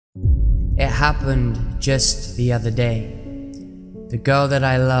It happened just the other day. The girl that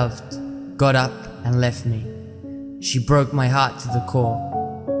I loved got up and left me. She broke my heart to the core.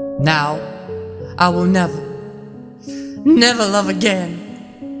 Now, I will never love again.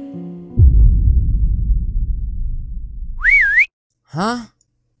 Huh?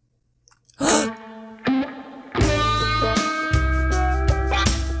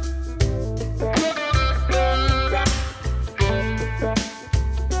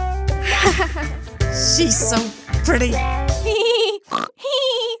 She's so pretty.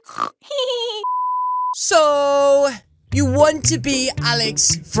 So, you want to be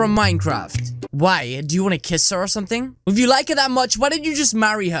Alex from Minecraft. Why? Do you want to kiss her or something? If you like her that much, why don't you just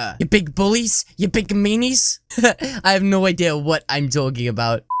marry her? You big bullies? You big meanies? I have no idea what I'm talking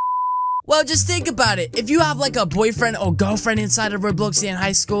about. Well, just think about it. If you have like a boyfriend or girlfriend inside of Robloxian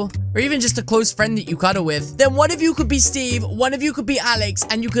Highschool, or even just a close friend that you cuddle with, then one of you could be Steve, one of you could be Alex,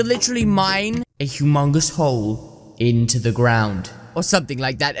 and you could literally mine a humongous hole into the ground. Or something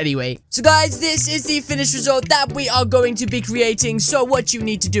like that anyway. So guys, this is the finished result that we are going to be creating. So what you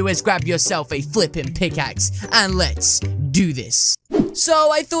need to do is grab yourself a flippin' pickaxe and let's do this. So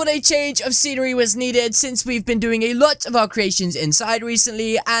I thought a change of scenery was needed since we've been doing a lot of our creations inside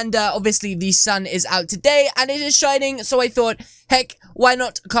recently, and obviously the sun is out today and it is shining, so I thought, heck, why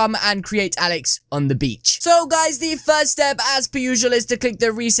not come and create Alex on the beach? So guys, the first step as per usual is to click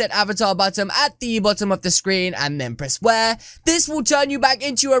the reset avatar button at the bottom of the screen and then press where. This will turn you back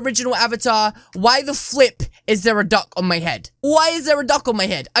into your original avatar. Why the flip is there a duck on my head? Why is there a duck on my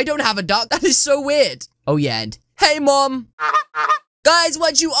head? I don't have a duck. That is so weird. Oh yeah, and hey mom. Guys,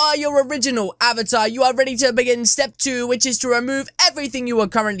 once you are your original avatar, you are ready to begin step 2, which is to remove everything you are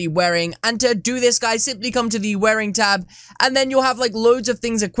currently wearing. And to do this, guys, simply come to the wearing tab, and then you'll have like loads of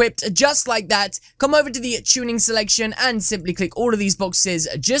things equipped just like that. Come over to the tuning selection and simply click all of these boxes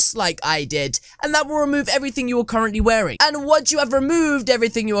just like I did, and that will remove everything you are currently wearing. And once you have removed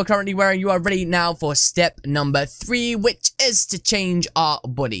everything you are currently wearing, you are ready now for step number 3, which is to change our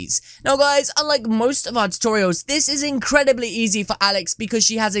bodies. Now guys, unlike most of our tutorials, this is incredibly easy for Alex because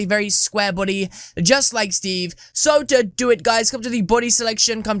she has a very square body, just like Steve. So to do it, guys, come to the body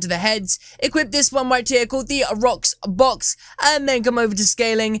selection, come to the heads, equip this one right here called the rocks box, and then come over to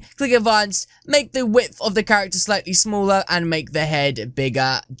scaling, click advanced, make the width of the character slightly smaller, and make the head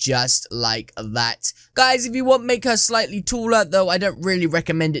bigger, just like that. Guys, if you want, make her slightly taller, though I don't really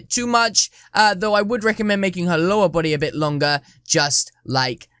recommend it too much, though I would recommend making her lower body a bit longer, just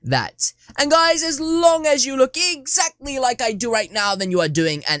like that. And guys, as long as you look exactly like I do right now, then you are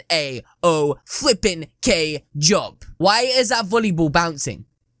doing an A-O flippin' K job. Why is that volleyball bouncing?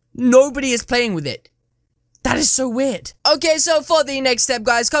 Nobody is playing with it. That is so weird. Okay, so for the next step,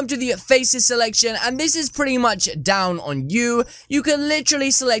 guys, come to the faces selection, and this is pretty much down on you. You can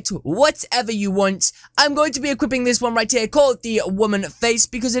literally select whatever you want. I'm going to be equipping this one right here called the woman face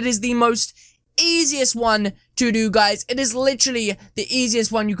because it is the most easiest one to do, guys. It is literally the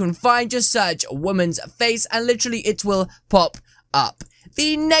easiest one you can find. Just search woman's face and literally it will pop up.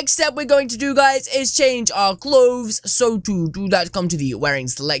 The next step we're going to do, guys, is change our clothes. So to do that, come to the wearing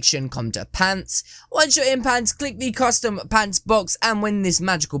selection, come to pants. Once you're in pants, click the custom pants box, and when this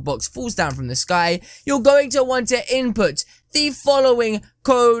magical box falls down from the sky, you're going to want to input the following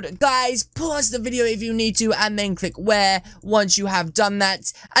code. Guys, pause the video if you need to and then click wear once you have done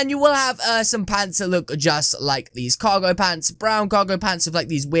that, and you will have some pants that look just like these cargo pants, brown cargo pants with like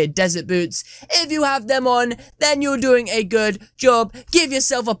these weird desert boots. If you have them on, then you're doing a good job. Give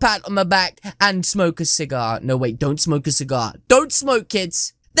yourself a pat on the back and smoke a cigar. No, wait, don't smoke a cigar. Don't smoke,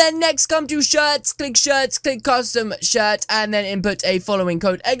 kids. Then next, come to shirts, click custom shirt, and then input a following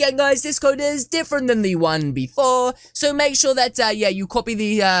code. Again, guys, this code is different than the one before, so make sure that, yeah, you copy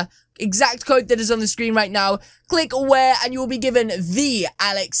the, exact code that is on the screen right now. Click wear and you will be given the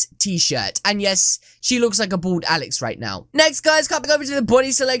Alex t-shirt. And yes, she looks like a bald Alex right now. Next, guys, come over to the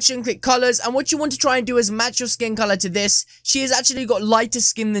body selection, click colors, and what you want to try and do is match your skin color to this. She has actually got lighter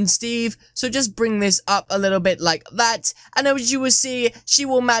skin than Steve, so just bring this up a little bit like that, and as you will see, she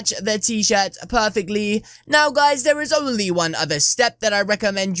will match the t-shirt perfectly. Now, guys, there is only one other step that I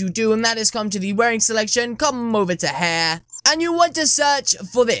recommend you do, and that is come to the wearing selection, come over to hair, and you want to search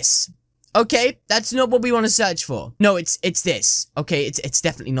for this. Okay, that's not what we want to search for. No, it's this. Okay, it's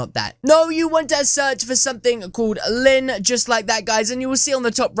definitely not that. No, you want to search for something called Lynn, just like that, guys. And you will see on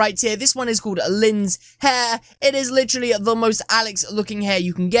the top right here, this one is called Lynn's hair. It is literally the most Alex-looking hair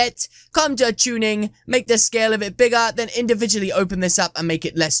you can get. Come to tuning, make the scale of it bigger, then individually open this up and make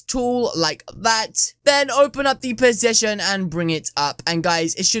it less tall, like that. Then open up the position and bring it up. And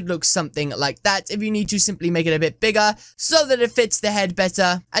guys, it should look something like that. If you need to, simply make it a bit bigger so that it fits the head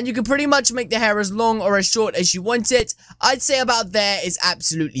better. And you can pretty much much make the hair as long or as short as you want it. I'd say about there is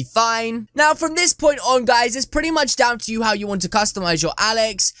absolutely fine. Now, from this point on, guys, it's pretty much down to you how you want to customize your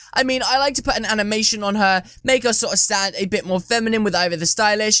Alex. I mean, I like to put an animation on her, make her sort of stand a bit more feminine with either the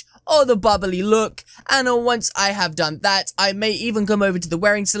stylish or the bubbly look. And once I have done that, I may even come over to the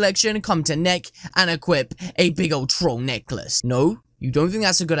wearing selection, come to neck, and equip a big old troll necklace. No? You don't think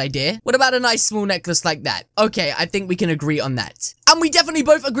that's a good idea? What about a nice small necklace like that? Okay, I think we can agree on that. And we definitely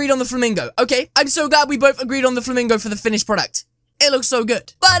both agreed on the flamingo. Okay, I'm so glad we both agreed on the flamingo for the finished product. It looks so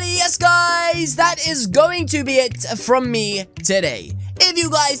good. But yes, guys, that is going to be it from me today. If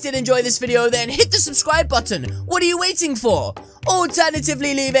you guys did enjoy this video, then hit the subscribe button. What are you waiting for?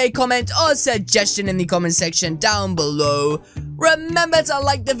 Alternatively, leave a comment or suggestion in the comment section down below. Remember to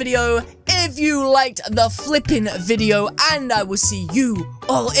like the video if you liked the flipping video, and I will see you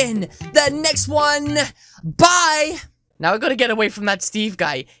all in the next one. Bye! Now I gotta get away from that Steve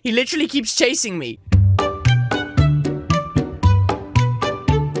guy. He literally keeps chasing me.